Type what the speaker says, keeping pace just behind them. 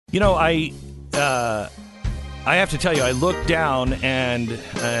You know, I have to tell you, I looked down and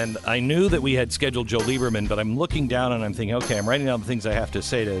I knew that we had scheduled Joe Lieberman, but I'm looking down and I'm thinking, okay, I'm writing down the things I have to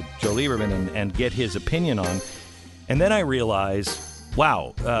say to Joe Lieberman and get his opinion on. And then I realize,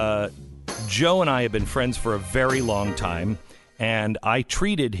 wow, Joe and I have been friends for a very long time, and I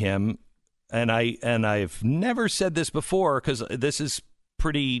treated him, and I've never said this before because this is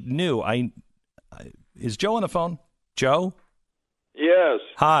pretty new. Is Joe on the phone? Joe? Yes.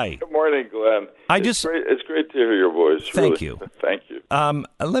 Hi. Good morning, Glenn. It's great to hear your voice. Thank really. you. Thank you.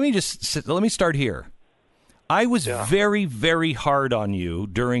 Let me start here. I was very, very hard on you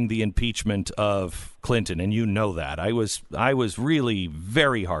during the impeachment of Clinton, and you know that. I was really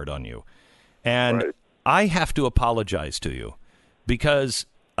very hard on you. And Right. I have to apologize to you because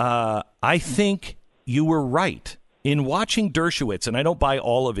I think you were right. In watching Dershowitz, and I don't buy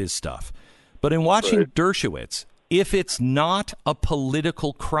all of his stuff, but in watching Right. Dershowitz, if it's not a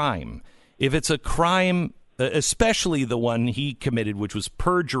political crime, if it's a crime, especially the one he committed, which was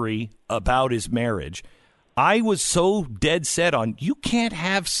perjury about his marriage, I was so dead set on you can't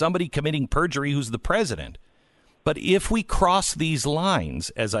have somebody committing perjury who's the president. But if we cross these lines,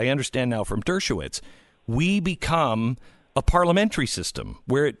 as I understand now from Dershowitz, we become a parliamentary system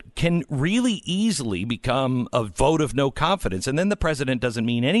where it can really easily become a vote of no confidence, and then the president doesn't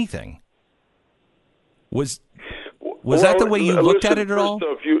mean anything. Was that the way you looked at it at all?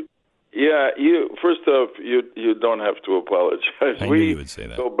 First off, you don't have to apologize. I knew you would say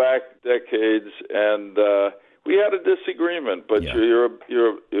that. Go back decades, and we had a disagreement. But you're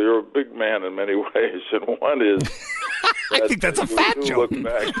a big man in many ways, and one is I think that's a fat joke. Look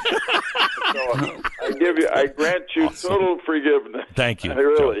back. So I grant you total forgiveness. Thank you.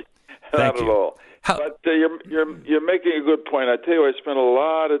 Really, Thank not you. at all. But you're making a good point. I tell you, I spent a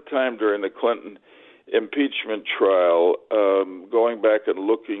lot of time during the Clinton impeachment trial, going back and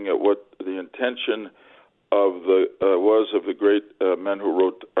looking at what the intention of the great men who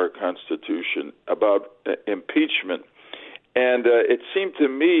wrote our Constitution about impeachment, and it seemed to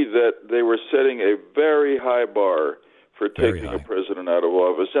me that they were setting a very high bar for taking a president out of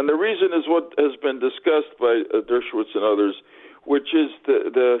office. And the reason is what has been discussed by Dershowitz and others, which is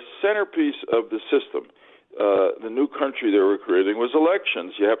the centerpiece of the system. The new country they were creating was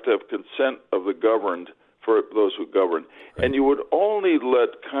elections. You have to have consent of the governed for those who govern. Right. And you would only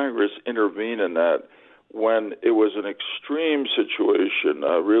let Congress intervene in that when it was an extreme situation,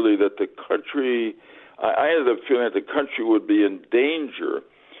 really, that the country, I ended up feeling that the country would be in danger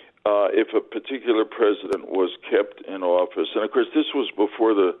if a particular president was kept in office. And, of course, this was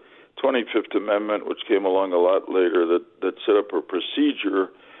before the 25th Amendment, which came along a lot later, that set up a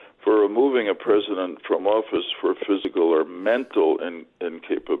procedure for removing a president from office for physical or mental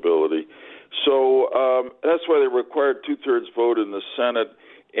incapability. So that's why they required two-thirds vote in the Senate.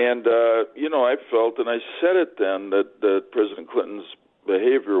 And, I felt, and I said it then, that President Clinton's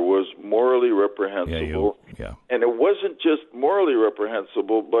behavior was morally reprehensible. Yeah. And it wasn't just morally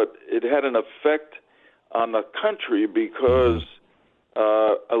reprehensible, but it had an effect on the country because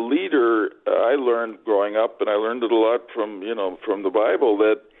a leader, I learned growing up, and I learned it a lot from the Bible,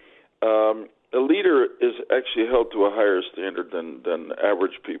 that a leader is actually held to a higher standard than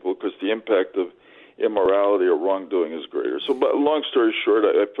average people because the impact of immorality or wrongdoing is greater. So, but long story short,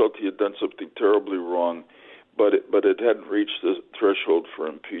 I felt he had done something terribly wrong, but it hadn't reached the threshold for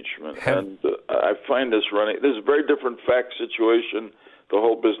impeachment. And I find this is a very different fact situation, the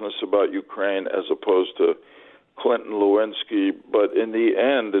whole business about Ukraine as opposed to Clinton, Lewinsky, but in the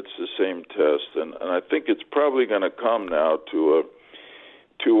end, it's the same test. And I think it's probably going to come now to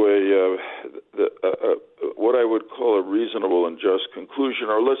what I would call a reasonable and just conclusion,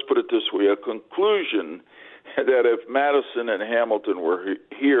 or let's put it this way, a conclusion that if Madison and Hamilton were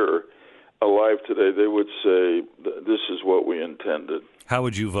here alive today, they would say, this is what we intended. How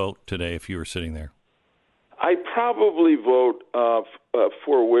would you vote today if you were sitting there? I'd probably vote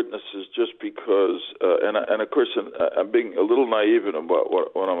for witnesses just because, and of course, I'm being a little naive about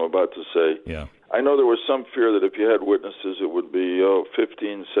what I'm about to say. Yeah. I know there was some fear that if you had witnesses, it would be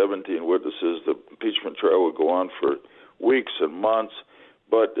 15, 17 witnesses. The impeachment trial would go on for weeks and months.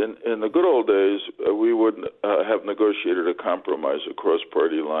 But in the good old days, we would have negotiated a compromise across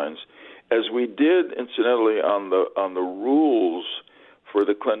party lines, as we did, incidentally, on the rules for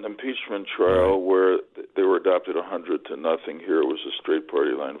the Clinton impeachment trial, where they were adopted 100 to nothing. Here it was a straight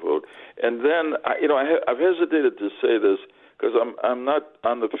party line vote. And then, I've hesitated to say this because I'm not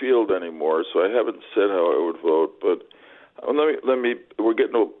on the field anymore, so I haven't said how I would vote. But let me we're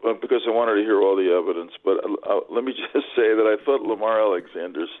getting because I wanted to hear all the evidence. But let me just say that I thought Lamar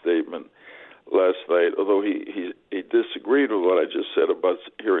Alexander's statement last night, although he disagreed with what I just said about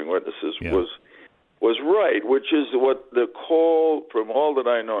hearing witnesses, was right, which is what the call, from all that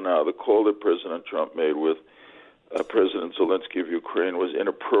I know now, the call that President Trump made with President Zelensky of Ukraine was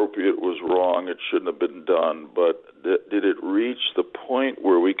inappropriate, was wrong, it shouldn't have been done. But did it reach the point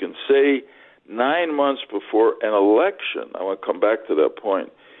where we can say 9 months before an election, I want to come back to that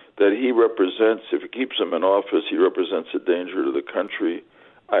point, that he represents, if he keeps him in office, he represents a danger to the country?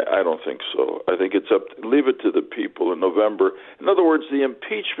 I don't think so. I think it's leave it to the people in November. In other words, the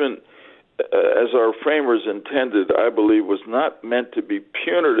impeachment, as our framers intended, I believe, was not meant to be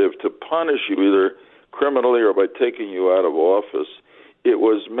punitive, to punish you either criminally or by taking you out of office. It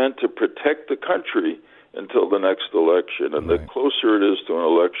was meant to protect the country until the next election. And the closer it is to an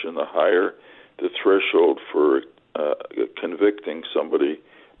election, the higher the threshold for convicting somebody,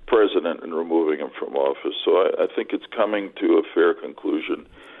 president, and removing him from office. So I think it's coming to a fair conclusion.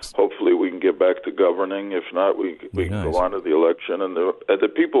 Hopefully we can get back to governing. If not, we can go on to the election, and the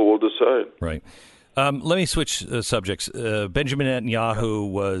people will decide. Right. Let me switch subjects. Benjamin Netanyahu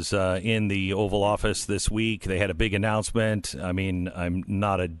was in the Oval Office this week. They had a big announcement. I mean, I'm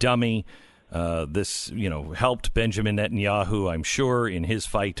not a dummy. This, helped Benjamin Netanyahu, I'm sure, in his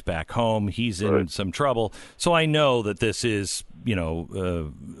fight back home. He's in some trouble. So I know that this is,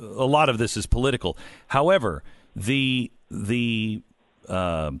 a lot of this is political. However, the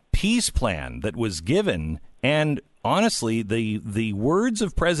peace plan that was given, and honestly, the words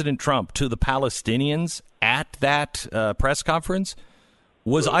of President Trump to the Palestinians at that press conference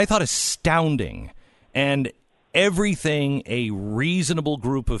was, I thought, astounding, and everything a reasonable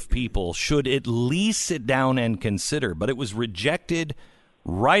group of people should at least sit down and consider. But it was rejected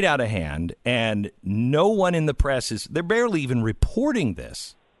right out of hand, and no one in the press they're barely even reporting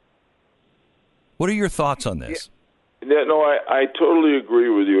this. What are your thoughts on this? Yeah, no, I totally agree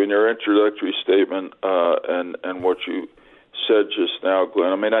with you in your introductory statement and what you said just now,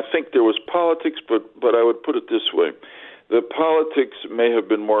 Glenn. I mean, I think there was politics, but I would put it this way. The politics may have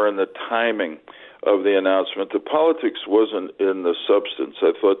been more in the timing of the announcement. The politics wasn't in the substance.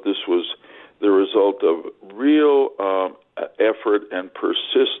 I thought this was the result of real effort and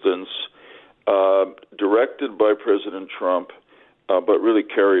persistence directed by President Trump, but really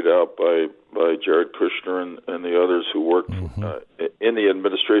carried out by Jared Kushner and the others who worked in the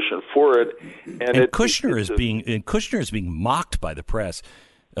administration for it. And Kushner is being mocked by the press.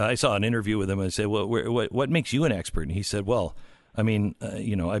 I saw an interview with him and I said, "Well, what makes you an expert?" And he said, "Well, I mean,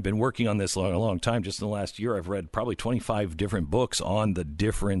 I've been working on this a long time. Just in the last year, I've read probably 25 different books on the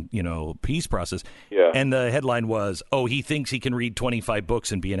different, peace process." Yeah. And the headline was, "Oh, he thinks he can read 25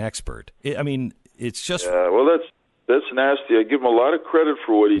 books and be an expert." I mean, it's just... well, that's nasty. I give him a lot of credit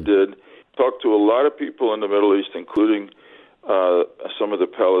for what he did. Talked to a lot of people in the Middle East, including some of the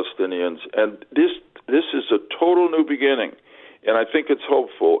Palestinians. And this is a total new beginning. And I think it's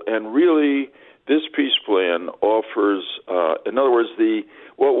hopeful. And really, this peace plan offers, in other words,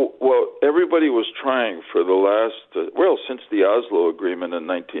 what everybody was trying for the last, since the Oslo Agreement in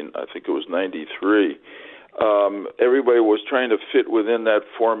 93, everybody was trying to fit within that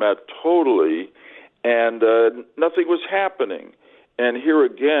format totally, and nothing was happening. And here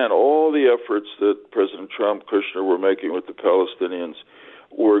again, all the efforts that President Trump, Kushner were making with the Palestinians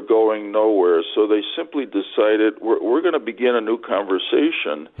were going nowhere. So they simply decided, we're going to begin a new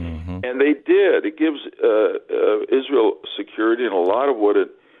conversation. And they did. It gives Israel security and a lot of what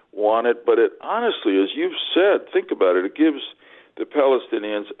it wanted. But it honestly, as you've said, think about it, it gives the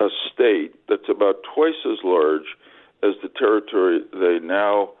Palestinians a state that's about twice as large as the territory they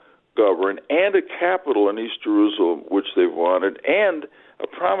now govern, and a capital in East Jerusalem, which they've wanted, and a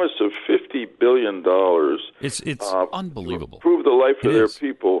promise of $50 billion. It's unbelievable. To improve the life of their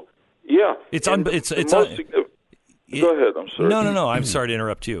people. Yeah. Go ahead. I'm sorry. No. I'm sorry to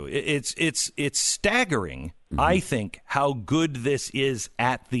interrupt you. It's staggering, I think, how good this is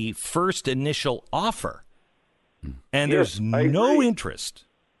at the first initial offer. And there's no interest.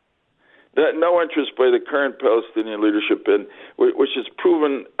 No interest by the current Palestinian leadership, and which is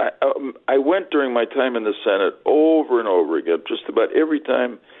proven. I went during my time in the Senate over and over again. Just about every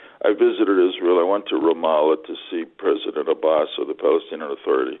time I visited Israel, I went to Ramallah to see President Abbas of the Palestinian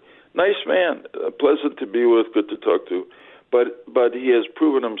Authority. Nice man, pleasant to be with, good to talk to, but he has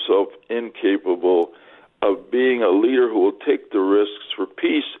proven himself incapable of being a leader who will take the risks for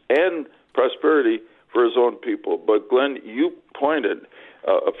peace and prosperity for his own people. But Glenn, you pointed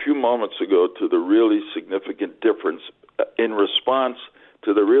a few moments ago to the really significant difference in response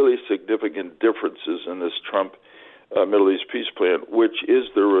to the really significant differences in this Trump Middle East peace plan, which is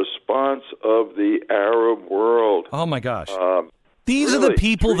the response of the Arab world. Oh, my gosh. These are Really? the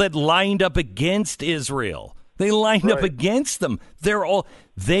people that lined up against Israel. They lined up against them.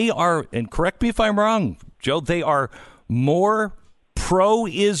 They are, and correct me if I'm wrong, Joe, they are more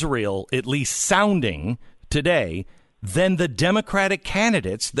pro-Israel, at least sounding today, than the Democratic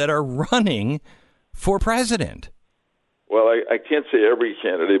candidates that are running for president. Well, I can't say every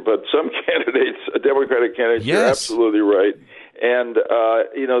candidate, but some candidates, Democratic candidates, you're absolutely right. And,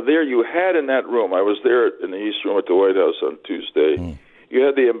 there you had in that room, I was there in the East Room at the White House on Tuesday, you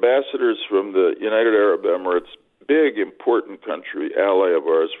had the ambassadors from the United Arab Emirates, big, important country, ally of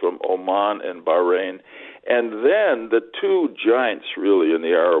ours, from Oman and Bahrain, and then the two giants, really, in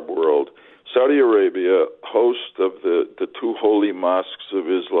the Arab world, Saudi Arabia, host of the two holy mosques of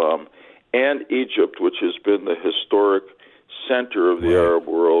Islam, and Egypt, which has been the historic center of the Arab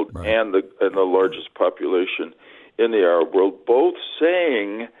world and the largest population in the Arab world, both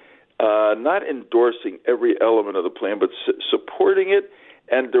saying, not endorsing every element of the plan, but supporting it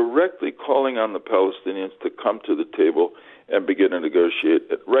and directly calling on the Palestinians to come to the table and begin to negotiate.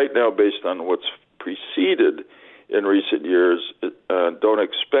 Right now, based on what's preceded in recent years, don't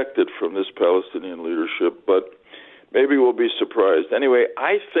expect it from this Palestinian leadership, but maybe we'll be surprised. Anyway,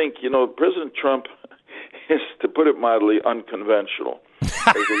 I think, President Trump is, to put it mildly, unconventional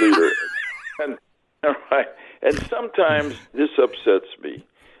as a leader. And sometimes this upsets me.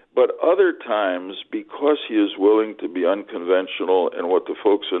 But other times, because he is willing to be unconventional and what the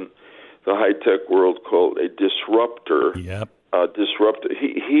folks in the high-tech world call a disruptor, he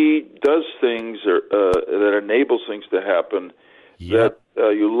does things that enables things to happen that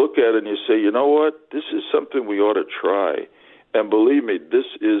you look at and you say, you know what, this is something we ought to try. And believe me, this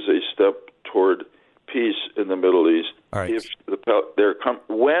is a step toward peace in the Middle East. All right.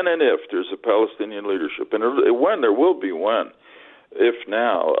 When and if there's a Palestinian leadership, and when there will be if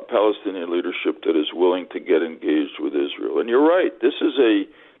now, a Palestinian leadership that is willing to get engaged with Israel. And you're right, this is a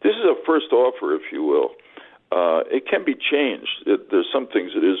first offer, if you will. It can be changed. There's some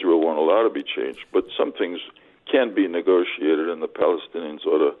things that Israel won't allow to be changed, but some things can be negotiated, and the Palestinians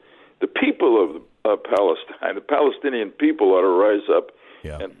the people of Palestine, the Palestinian people ought to rise up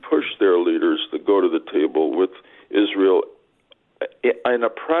and push their leaders to go to the table with Israel in a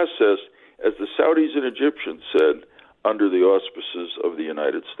process, as the Saudis and Egyptians said, under the auspices of the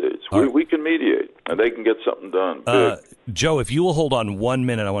United States. We can mediate, and they can get something done. Joe, if you will hold on 1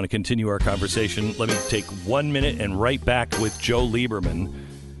 minute, I want to continue our conversation. Let me take 1 minute and right back with Joe Lieberman.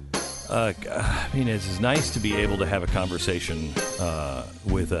 It's nice to be able to have a conversation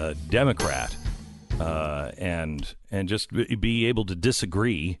with a Democrat and just be able to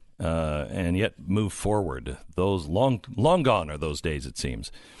disagree and yet move forward. Those long gone are those days, it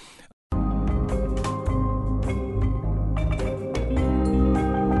seems.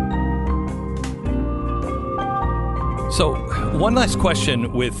 So, one last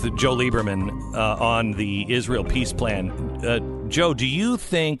question with Joe Lieberman on the Israel peace plan. Joe, do you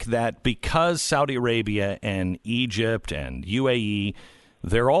think that because Saudi Arabia and Egypt and UAE,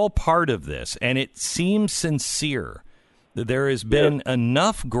 they're all part of this, and it seems sincere, that there has been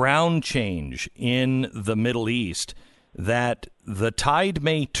enough ground change in the Middle East that the tide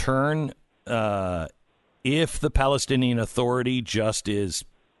may turn if the Palestinian Authority just is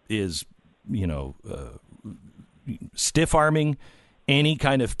stiff-arming any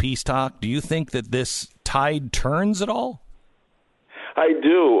kind of peace talk? Do you think that this tide turns at all? I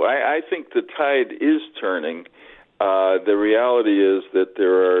do. I think the tide is turning. The reality is that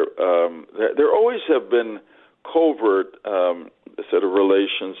there always have been covert set of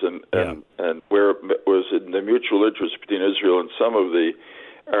relations and where it was in the mutual interest between Israel and some of the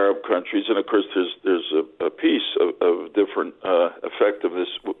Arab countries, and of course there's a piece of different effectiveness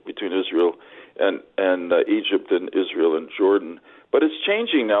between Israel and Egypt and Israel and Jordan. But it's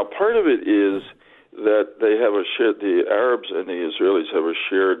changing now. Part of it is that they have the Arabs and the Israelis have a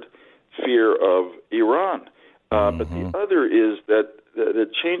shared fear of Iran. But the other is that the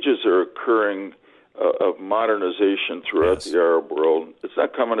changes are occurring of modernization throughout the Arab world. It's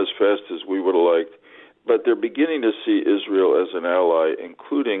not coming as fast as we would have liked, but they're beginning to see Israel as an ally,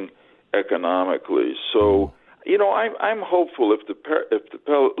 including economically. So, I'm hopeful. Look,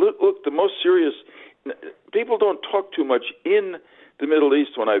 the most serious people don't talk too much in the Middle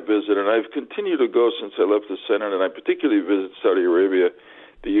East when I visit, and I've continued to go since I left the Senate, and I particularly visit Saudi Arabia,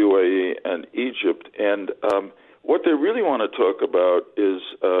 the UAE, and Egypt. And what they really want to talk about is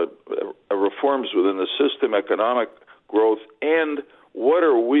reforms within the system, economic growth, and what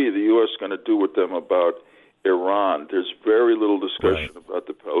are we, the U.S., going to do with them about Iran? There's very little discussion about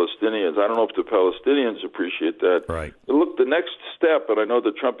the Palestinians. I don't know if the Palestinians appreciate that. Right. But look, the next step, and I know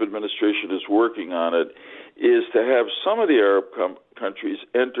the Trump administration is working on it, is to have some of the Arab countries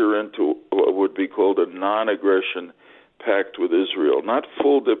enter into what would be called a non-aggression pact with Israel. Not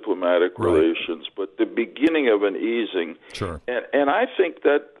full diplomatic relations, but the beginning of an easing. Sure. And I think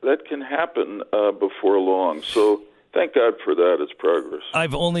that can happen before long. So thank God for that. It's progress.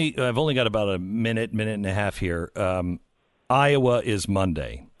 I've only got about a minute and a half here. Iowa is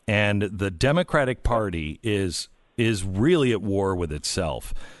Monday, and the Democratic Party is really at war with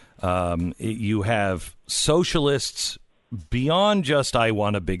itself. You have socialists beyond just I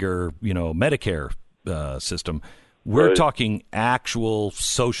want a bigger, Medicare system. We're talking actual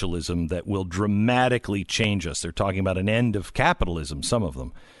socialism that will dramatically change us. They're talking about an end of capitalism, some of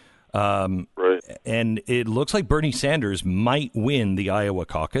them. And it looks like Bernie Sanders might win the Iowa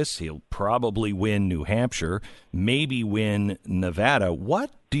caucus. He'll probably win New Hampshire, maybe win Nevada. What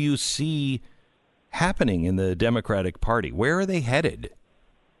do you see happening in the Democratic Party? Where are they headed?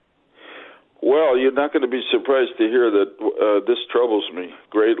 Well, you're not going to be surprised to hear that this troubles me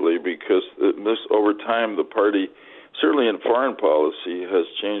greatly, because over time the party, certainly in foreign policy, has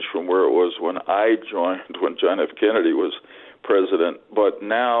changed from where it was when I joined, when John F. Kennedy was president. But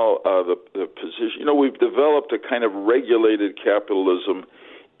now the position, we've developed a kind of regulated capitalism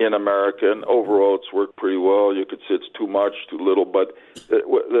in America, and overall it's worked pretty well. You could say it's too much, too little, but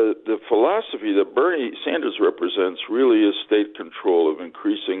the philosophy that Bernie Sanders represents really is state control of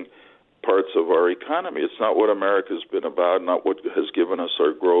increasing parts of our economy. It's not what America's been about, not what has given us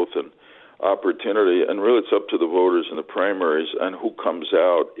our growth and opportunity, and really it's up to the voters in the primaries and who comes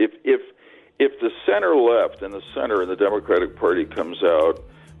out. If the center left and the center in the Democratic Party comes out,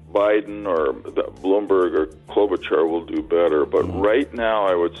 Biden or Bloomberg or Klobuchar will do better. But right now,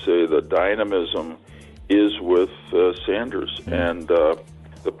 I would say the dynamism is with Sanders, and the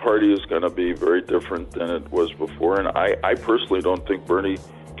party is going to be very different than it was before. And I personally don't think Bernie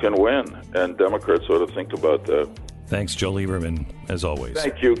can win, and Democrats ought to think about that. Thanks, Joe Lieberman, as always.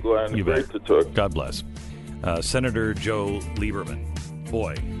 Thank you, Glenn. Great to talk. God bless. Senator Joe Lieberman.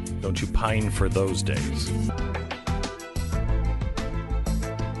 Boy, don't you pine for those days.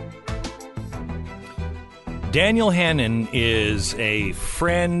 Daniel Hannan is a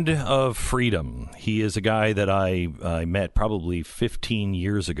friend of freedom. He is a guy that I met probably 15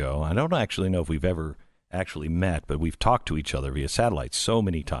 years ago. I don't actually know if we've ever actually met, but we've talked to each other via satellite so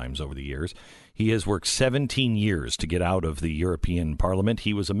many times over the years. He has worked 17 years to get out of the European Parliament.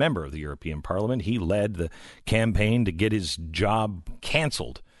 He was a member of the European Parliament. He led the campaign to get his job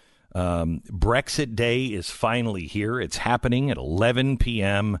canceled. Brexit Day is finally here. It's happening at 11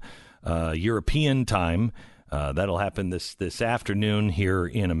 p.m. European time. That'll happen this afternoon here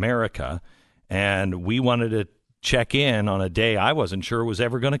in America. And we wanted to check in on a day I wasn't sure was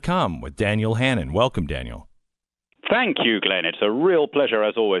ever going to come with Daniel Hannan. Welcome, Daniel. Thank you, Glenn. It's a real pleasure,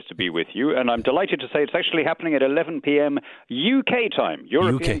 as always, to be with you. And I'm delighted to say it's actually happening at 11 p.m. UK time.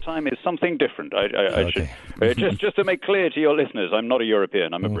 European time is something different. I should, just to make clear to your listeners, I'm not a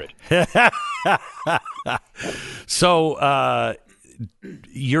European. I'm a Brit. So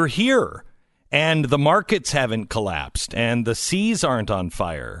you're here. And the markets haven't collapsed, and the seas aren't on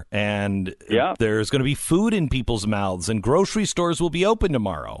fire, and there's going to be food in people's mouths, and grocery stores will be open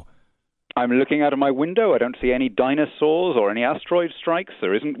tomorrow. I'm looking out of my window. I don't see any dinosaurs or any asteroid strikes.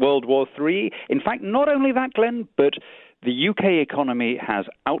 There isn't World War III. In fact, not only that, Glenn, but the UK economy has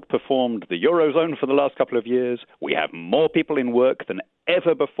outperformed the Eurozone for the last couple of years. We have more people in work than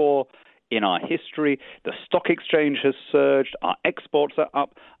ever before in our history. The stock exchange has surged. Our exports are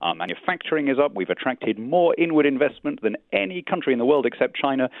up. Our manufacturing is up. We've attracted more inward investment than any country in the world except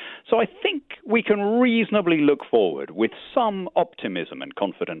China. So I think we can reasonably look forward with some optimism and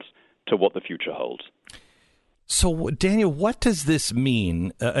confidence to what the future holds. So, Daniel, what does this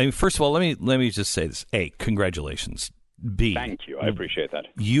mean? First of all, let me just say this. A, congratulations. B, thank you. I appreciate that.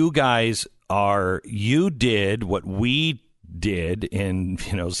 You guys you did what we did in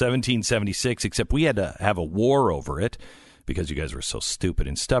 1776, except we had to have a war over it because you guys were so stupid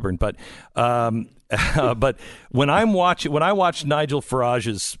and stubborn. But but when I watched Nigel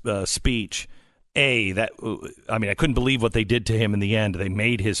Farage's speech, I couldn't believe what they did to him in the end. They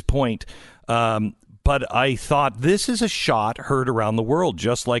made his point. But I thought this is a shot heard around the world,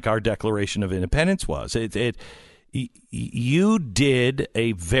 just like our Declaration of Independence was. You did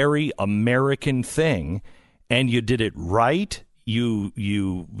a very American thing. And you did it right. You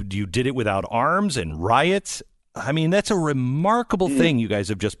did it without arms and riots. I mean, that's a remarkable thing you guys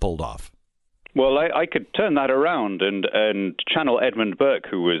have just pulled off. Well, I could turn that around and channel Edmund Burke,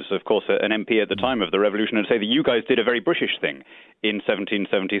 who was, of course, an MP at the time of the revolution, and say that you guys did a very British thing in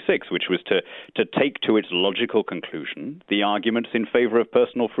 1776, which was to take to its logical conclusion the arguments in favor of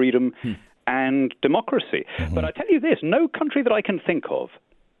personal freedom and democracy. But I tell you this, no country that I can think of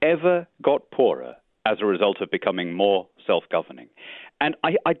ever got poorer as a result of becoming more self-governing. And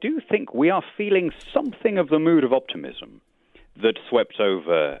I do think we are feeling something of the mood of optimism that swept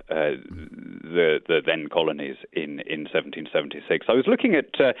over the then colonies in 1776. I was looking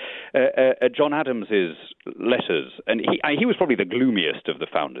at John Adams's letters, and he was probably the gloomiest of the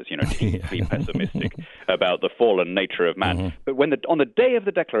founders, deeply pessimistic about the fallen nature of man. But on the day of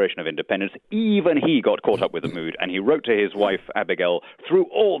the Declaration of Independence, even he got caught up with the mood, and he wrote to his wife Abigail, "Through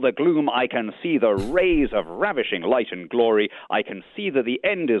all the gloom I can see the rays of ravishing light and glory. I can see that the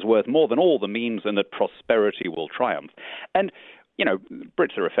end is worth more than all the means, and that prosperity will triumph." And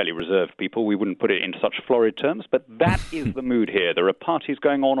Brits are a fairly reserved people. We wouldn't put it in such florid terms, but that is the mood here. There are parties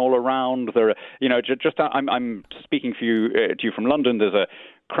going on all around. There are, I'm speaking to you from London. There's a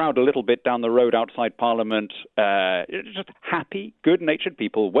crowd a little bit down the road outside Parliament, just happy, good-natured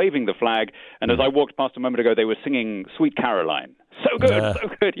people waving the flag. And as I walked past a moment ago, they were singing "Sweet Caroline." So good, so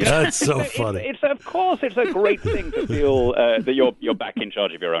good. That's so funny. It's of course, it's a great thing to feel that you're back in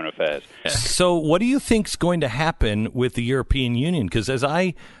charge of your own affairs. So, what do you think's going to happen with the European Union? Because as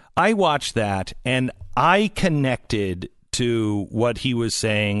I watched that, and I connected to what he was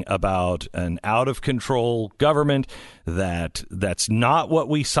saying about an out-of-control government, that's not what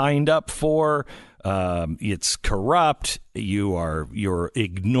we signed up for. It's corrupt. You're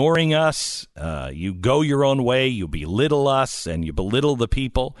ignoring us. You go your own way. You belittle us and you belittle the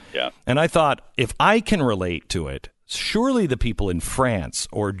people. Yeah. And I thought, if I can relate to it, surely the people in France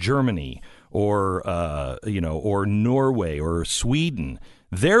or Germany or or Norway or Sweden,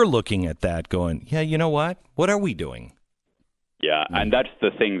 they're looking at that going, yeah, you know what? What are we doing? Yeah, and that's the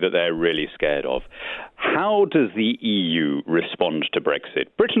thing that they're really scared of. How does the EU respond to Brexit?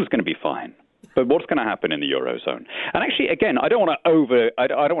 Britain's going to be fine. But what's going to happen in the Eurozone? And actually, again, I don't want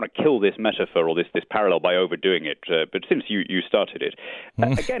to kill this metaphor or this parallel by overdoing it. But since you started it,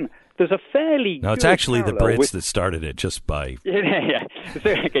 again, there's a fairly no. It's actually the Brits that started it, just by yeah. So,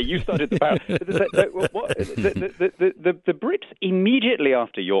 okay, you started the parallel. The Brits immediately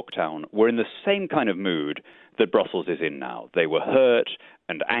after Yorktown were in the same kind of mood that Brussels is in now. They were hurt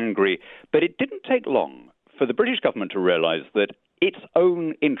and angry, but it didn't take long for the British government to realize that its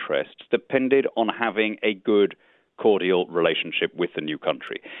own interests depended on having a good, cordial relationship with the new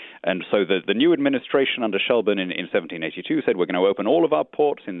country. And so the new administration under Shelburne in 1782 said, we're going to open all of our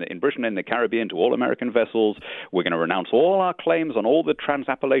ports in Britain and the Caribbean to all American vessels. We're going to renounce all our claims on all the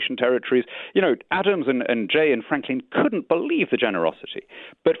trans-Appalachian territories. Adams and Jay and Franklin couldn't believe the generosity.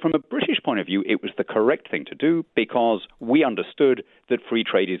 But from a British point of view, it was the correct thing to do because we understood that free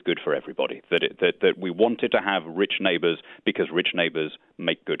trade is good for everybody, that we wanted to have rich neighbors because rich neighbors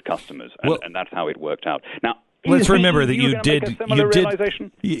make good customers. And that's how it worked out. Now, let's remember that you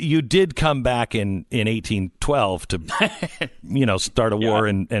did come back in 1812 to start a war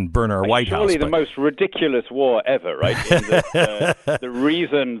and burn our White House. Surely the most ridiculous war ever, right? The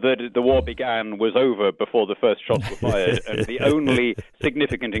reason that the war began was over before the first shots were fired, and the only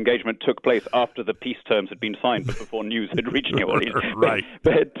significant engagement took place after the peace terms had been signed, but before news had reached New Orleans. Right.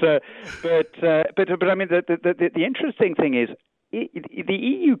 But I mean, the interesting thing is the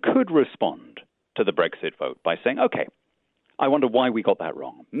EU could respond to the Brexit vote by saying, okay, I wonder why we got that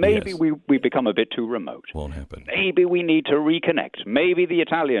wrong. Maybe we become a bit too remote. Won't happen. Maybe we need to reconnect. Maybe the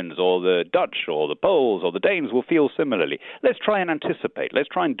Italians or the Dutch or the Poles or the Danes will feel similarly. Let's try and anticipate. Let's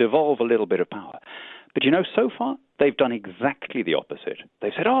try and devolve a little bit of power. But so far, they've done exactly the opposite.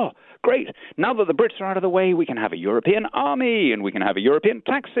 They've said, oh, great, now that the Brits are out of the way, we can have a European army and we can have a European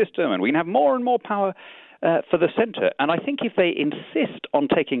tax system and we can have more and more power for the centre. And I think if they insist on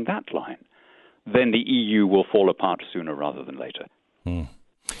taking that line, then the EU will fall apart sooner rather than later.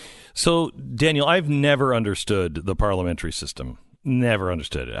 So, Daniel, I've never understood the parliamentary system. Never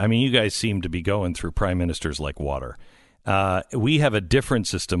understood it. I mean, you guys seem to be going through prime ministers like water. We have a different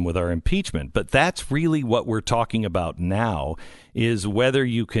system with our impeachment, but that's really what we're talking about now, is whether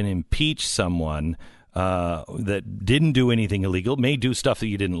you can impeach someone that didn't do anything illegal, may do stuff that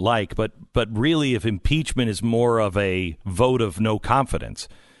you didn't like, but really if impeachment is more of a vote of no confidence,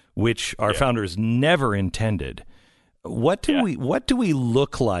 which our founders never intended. What do we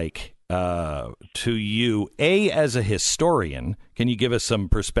look like to you? A, as a historian, can you give us some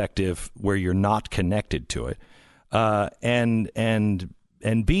perspective where you're not connected to it? And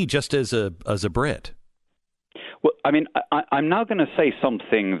B, just as a Brit. Well, I mean, I'm now going to say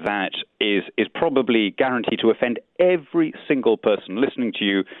something that is probably guaranteed to offend every single person listening to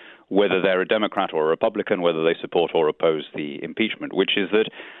you, whether they're a Democrat or a Republican, whether they support or oppose the impeachment, which is that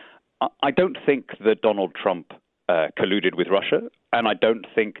I don't think that Donald Trump colluded with Russia, and I don't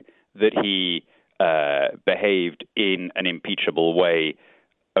think that he behaved in an impeachable way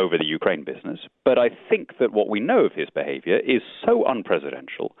over the Ukraine business. But I think that what we know of his behavior is so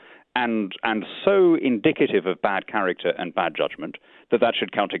unpresidential and so indicative of bad character and bad judgment that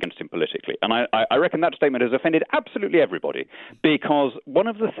should count against him politically. And I reckon that statement has offended absolutely everybody, because one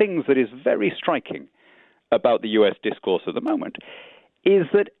of the things that is very striking about the U.S. discourse at the moment is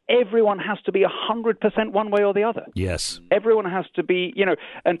that everyone has to be 100% one way or the other. Yes. Everyone has to be,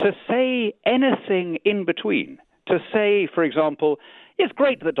 and to say anything in between, to say, for example, it's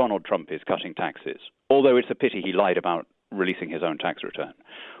great that Donald Trump is cutting taxes, although it's a pity he lied about releasing his own tax return.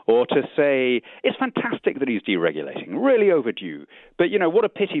 Or to say, it's fantastic that he's deregulating, really overdue, but, what a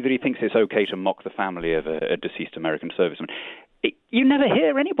pity that he thinks it's okay to mock the family of a deceased American serviceman. You never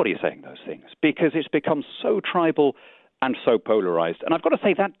hear anybody saying those things because it's become so tribal and so polarized. And I've got to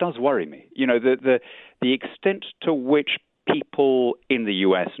say, that does worry me. The extent to which people in the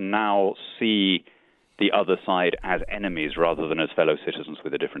U.S. now see the other side as enemies rather than as fellow citizens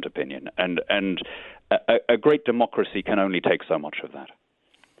with a different opinion. And a great democracy can only take so much of that.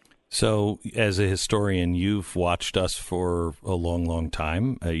 So, as a historian, you've watched us for a long, long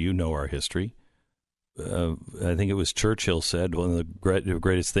time. You know our history. I think it was Churchill said one of the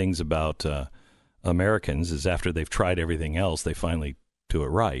greatest things about Americans is after they've tried everything else, they finally do it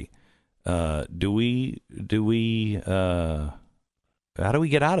right. How do we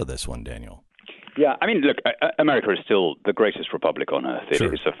get out of this one, Daniel? Yeah, I mean, look, America is still the greatest republic on earth. Sure.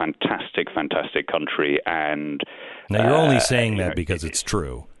 It is a fantastic, fantastic country. And now you're only saying that because it's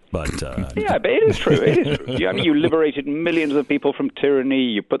true. But yeah, but it is true. It is true. I mean, you liberated millions of people from tyranny.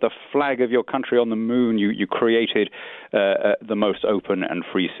 You put the flag of your country on the moon. You created the most open and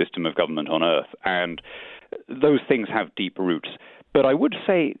free system of government on earth. And those things have deep roots. But I would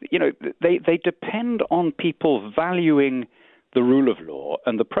say, they depend on people valuing the rule of law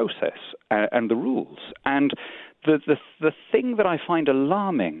and the process and the rules. And the thing that I find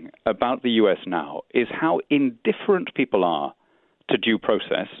alarming about the U.S. now is how indifferent people are to due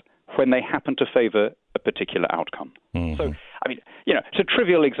process when they happen to favor a particular outcome. Mm-hmm. So, I mean, it's a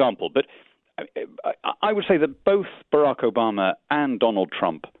trivial example, but I would say that both Barack Obama and Donald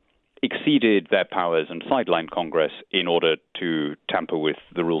Trump exceeded their powers and sidelined Congress in order to tamper with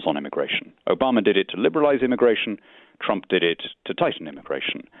the rules on immigration. Obama did it to liberalize immigration. Trump did it to tighten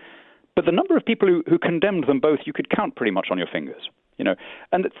immigration. But the number of people who condemned them both, you could count pretty much on your fingers.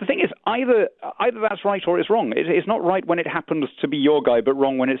 And the thing is, either that's right or it's wrong. It's not right when it happens to be your guy, but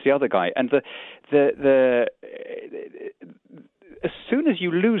wrong when it's the other guy. And as soon as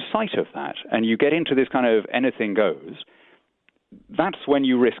you lose sight of that and you get into this kind of anything goes, that's when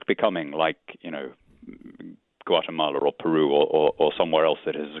you risk becoming like, Guatemala or Peru or somewhere else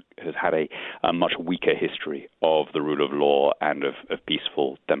that has had a much weaker history of the rule of law and of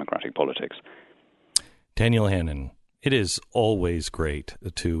peaceful democratic politics. Daniel Hannan, it is always great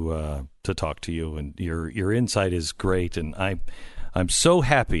to talk to you, and your insight is great, and I'm so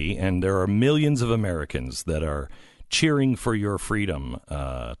happy, and there are millions of Americans that are cheering for your freedom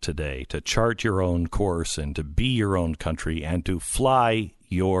today, to chart your own course and to be your own country and to fly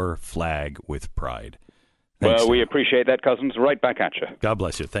your flag with pride. Thanks, well, we appreciate that, Cousins. Right back at you. God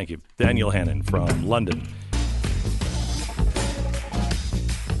bless you. Thank you. Daniel Hannan from London.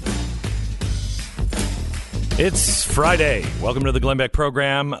 It's Friday. Welcome to the Glenn Beck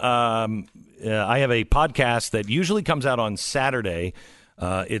program. I have a podcast that usually comes out on Saturday.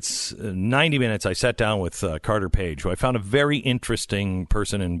 It's 90 minutes. I sat down with Carter Page, who I found a very interesting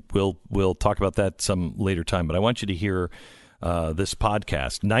person, and we'll talk about that some later time. But I want you to hear this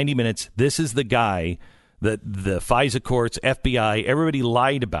podcast. 90 minutes. This is the guy that the FISA courts, FBI, everybody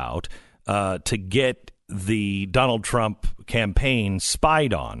lied about to get the Donald Trump campaign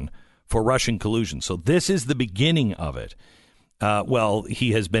spied on for Russian collusion. So this is the beginning of it. Well,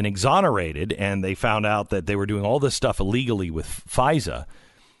 he has been exonerated, and they found out that they were doing all this stuff illegally with FISA.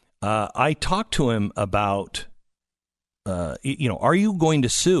 I talked to him about, are you going to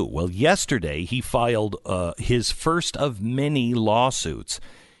sue? Well, yesterday he filed his first of many lawsuits.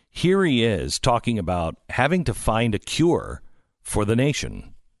 Here he is talking about having to find a cure for the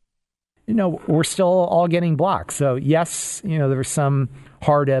nation. We're still all getting blocked. So, yes, there was some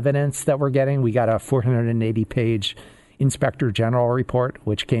hard evidence that we're getting. We got a 480-page Inspector General report,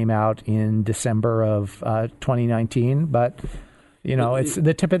 which came out in December of 2019. But, it's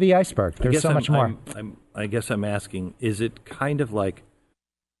the tip of the iceberg. There's so much more. I guess I'm asking, is it kind of like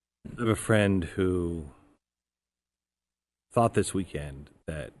I have a friend who thought this weekend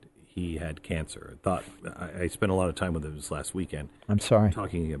that he had cancer. I spent a lot of time with him this last weekend. I'm sorry.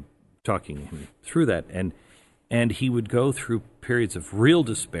 Talking him through that, and and he would go through periods of real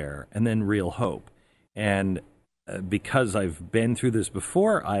despair and then real hope. And because I've been through this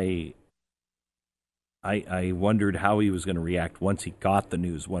before, I wondered how he was going to react once he got the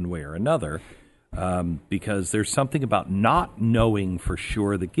news one way or another, because there's something about not knowing for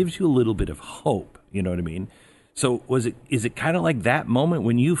sure that gives you a little bit of hope. You know what I mean? So is it kind of like that moment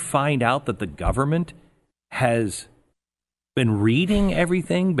when you find out that the government has been reading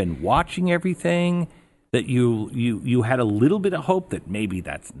everything, been watching everything, that you had a little bit of hope that maybe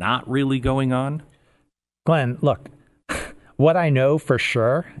that's not really going on? Glenn, look, what I know for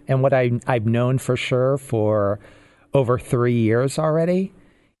sure, and what I've known for sure for over 3 years already,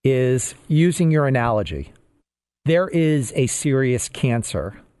 is using your analogy. There is a serious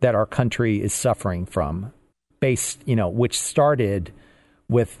cancer that our country is suffering from, which started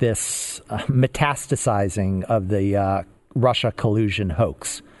with this metastasizing of the Russia collusion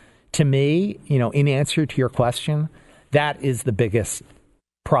hoax. To me, in answer to your question, that is the biggest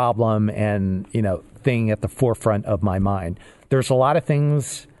problem and, thing at the forefront of my mind. There's a lot of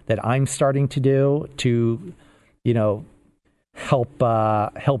things that I'm starting to do to, help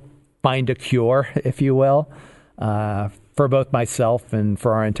find a cure, if you will, for both myself and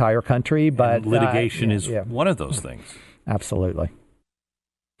for our entire country. But and litigation is one of those things. Absolutely.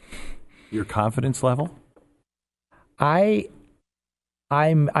 Your confidence level? I'm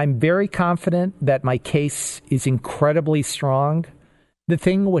very confident that my case is incredibly strong. The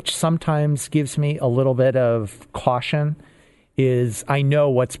thing which sometimes gives me a little bit of caution is I know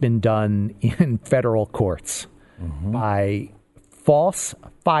what's been done in federal courts by false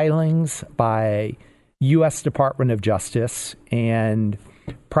filings by U.S. Department of Justice and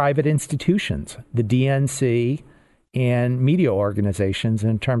private institutions, the DNC and media organizations,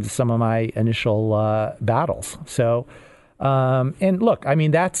 in terms of some of my initial battles. So, and look, I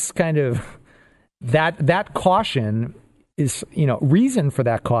mean, that's kind of that caution is, reason for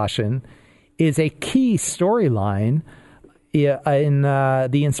that caution is a key storyline in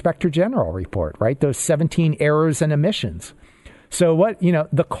the Inspector General report, right? Those 17 errors and omissions. So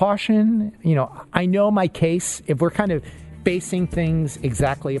the caution, I know my case, if we're kind of basing things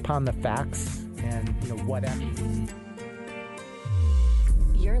exactly upon the facts and, whatever.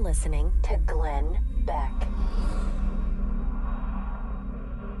 You're listening to Glenn Beck.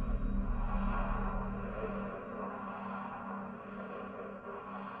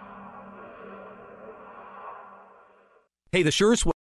 Hey, the surest way